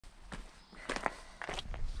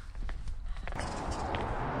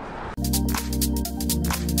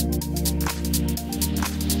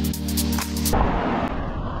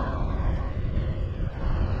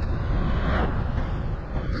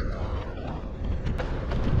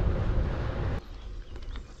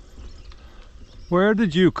Where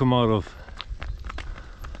did you come out of?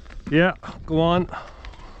 Yeah, go on.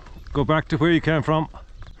 Go back to where you came from.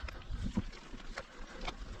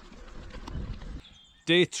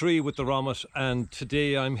 Day 3 with the Rommet, and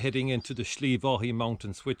today I'm heading into the Sliabh Aughty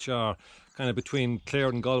mountains, which are kind of between Clare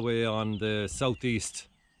and Galway on the southeast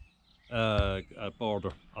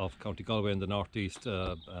border of County Galway and the northeast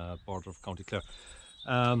border of County Clare.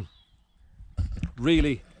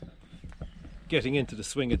 Really getting into the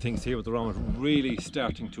swing of things here with the Rommet, really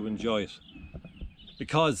starting to enjoy it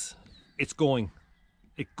because it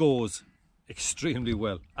goes extremely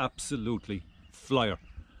well, absolutely flyer,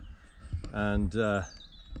 and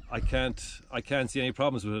I can't see any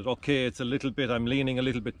problems with it. Okay, it's a little bit, I'm leaning a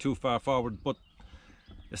little bit too far forward, but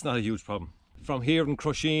it's not a huge problem. From here in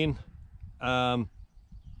Crusheen, up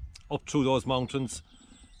through those mountains,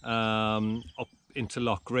 up into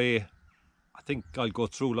Loughrea. I think I'll go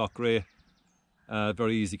through Loughrea.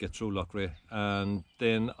 Very easy to get through Loughrea, and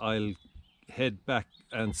then I'll head back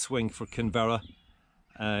and swing for Kinvara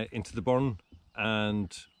into the burn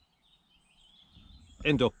and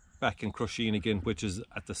end up back in Crusheen again, which is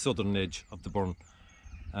at the southern edge of the burn.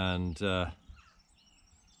 And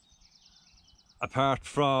apart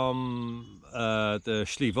from the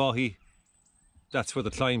Sliabh Aughty, that's where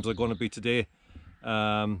the climbs are going to be today.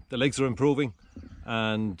 The legs are improving,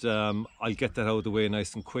 and I'll get that out of the way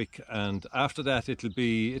nice and quick, and after that it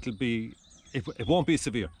won't be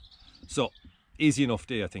severe, so easy enough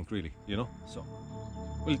day, I think, really, you know. So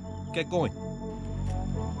we'll get going.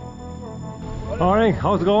 Alright,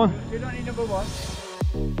 how's it going? You're only number 1.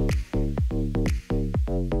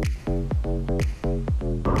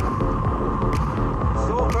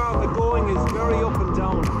 So far the going is very up and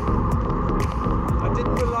down. I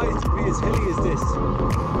didn't realise it would be as hilly as this.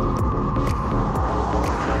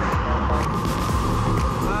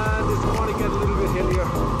 And it's going to get a little bit hillier.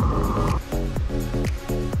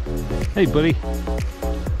 Hey buddy.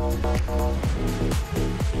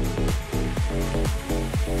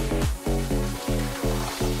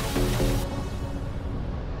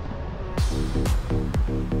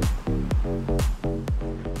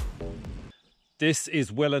 This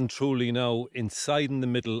is well and truly now inside in the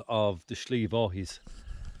middle of the Sliabh Aughties,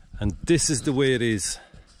 and this is the way it is.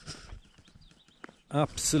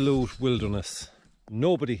 Absolute wilderness.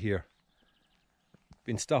 Nobody here.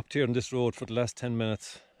 Been stopped here on this road for the last 10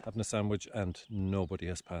 minutes having a sandwich, and nobody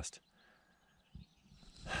has passed.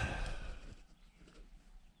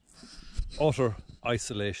 Utter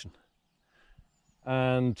isolation.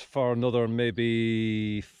 And for another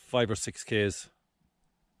maybe 5 or 6 k's,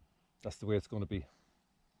 that's the way it's going to be.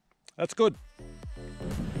 That's good.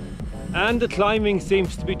 And the climbing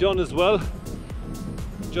seems to be done as well.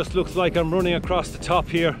 Just looks like I'm running across the top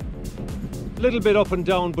here. A little bit up and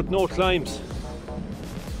down, but no climbs.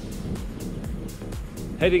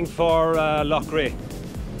 Heading for Loughrea.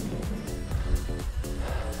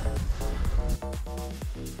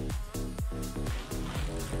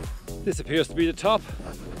 This appears to be the top.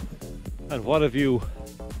 And what a view.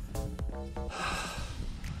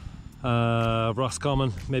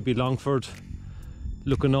 Roscommon, maybe Longford,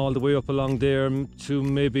 looking all the way up along there to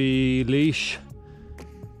maybe Laois,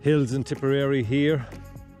 Hills and Tipperary here.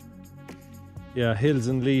 Yeah, Hills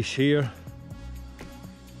and Laois here.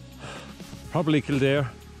 Probably Kildare,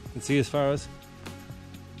 you can see as far as.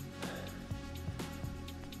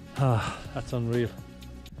 That's unreal.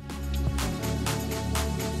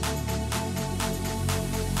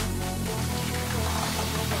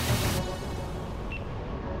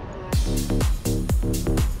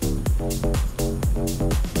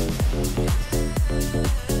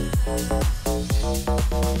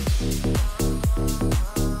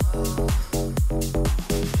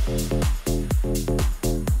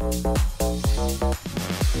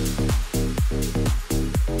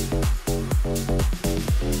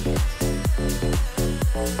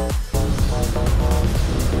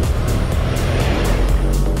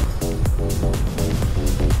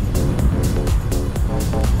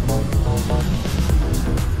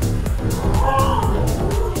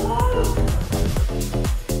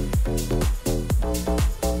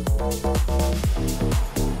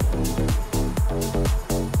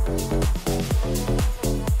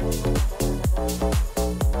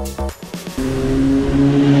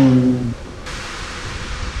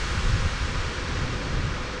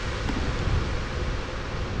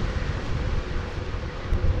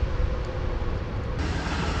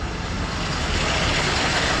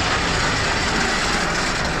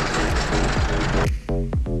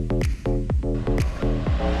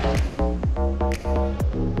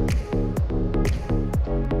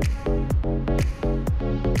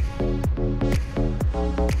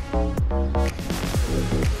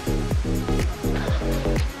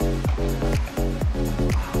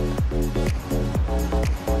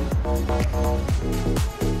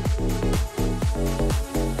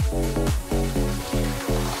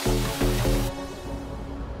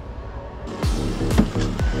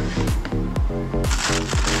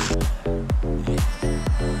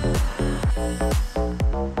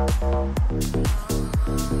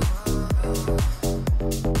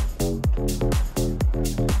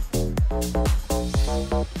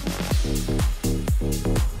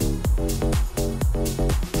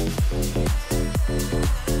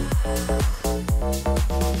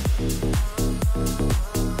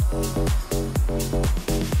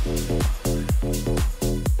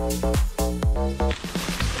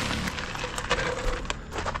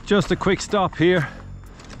 Just a quick stop here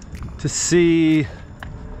to see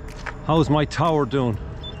how's my tower doing.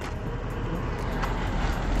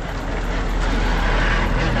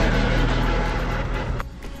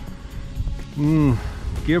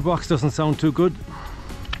 Gearbox doesn't sound too good.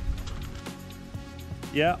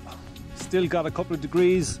 Yeah, still got a couple of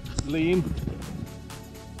degrees lean.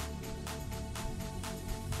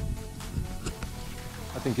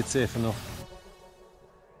 I think it's safe enough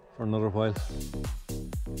for another while.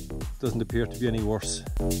 Doesn't appear to be any worse.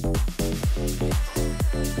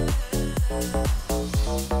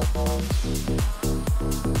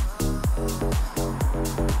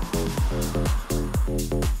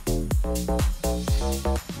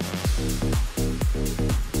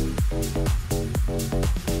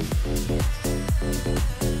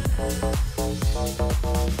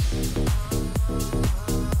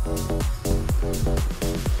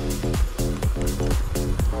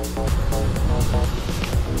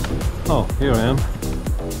 Oh, here I am.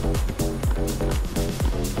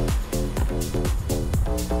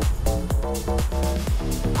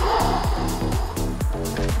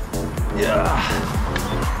 Yeah.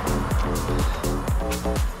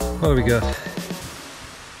 What do we got?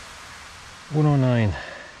 109.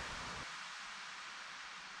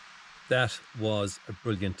 That was a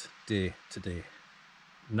brilliant day today.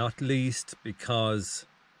 Not least because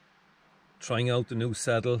trying out the new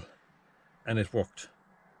saddle and it worked.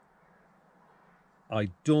 I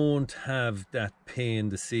don't have that pain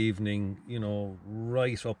this evening, you know,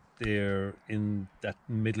 right up there in that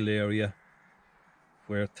middle area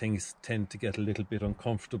where things tend to get a little bit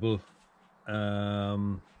uncomfortable at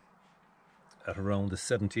around the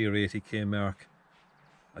 70 or 80k mark.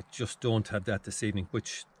 I just don't have that this evening,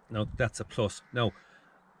 which now that's a plus. Now,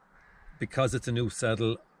 because it's a new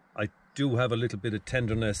saddle, I do have a little bit of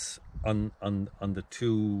tenderness on the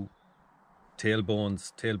two tailbone,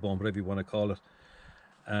 whatever you want to call it.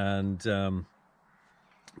 And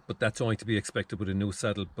but that's only to be expected with a new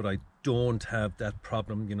saddle. But I don't have that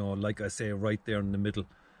problem, you know, like I say, right there in the middle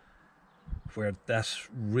where that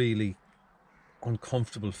really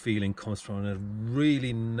uncomfortable feeling comes from, and it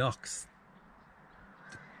really knocks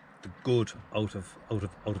the good out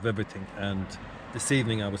of everything. And this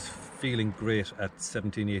evening I was feeling great at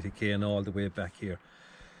 1780k and all the way back here.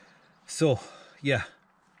 So yeah,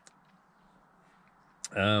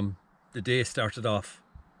 the day started off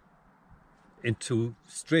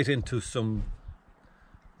straight into some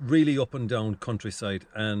really up and down countryside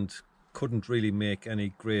and couldn't really make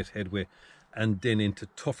any great headway, and then into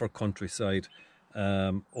tougher countryside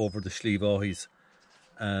over the Sliabh Aughties.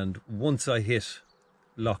 And once I hit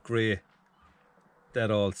Loughrea,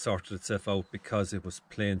 that all sorted itself out because it was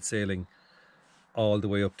plain sailing all the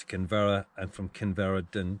way up to Kinvara, and from Kinvara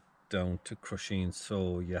then down to Crusheen.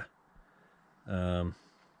 So yeah,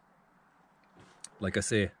 like I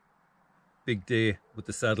say, big day with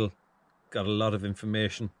the saddle. Got a lot of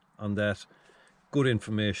information on that, good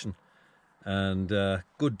information and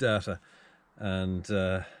good data, and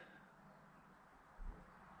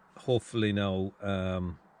hopefully now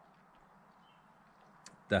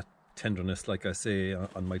that tenderness, like I say,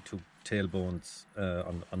 on my two tailbones,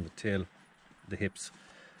 on the tail, the hips,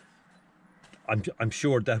 I'm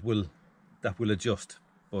sure that will adjust.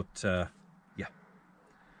 But yeah,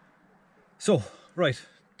 so right,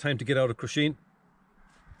 time to get out of Crusheen.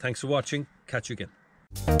 Thanks for watching. Catch you again.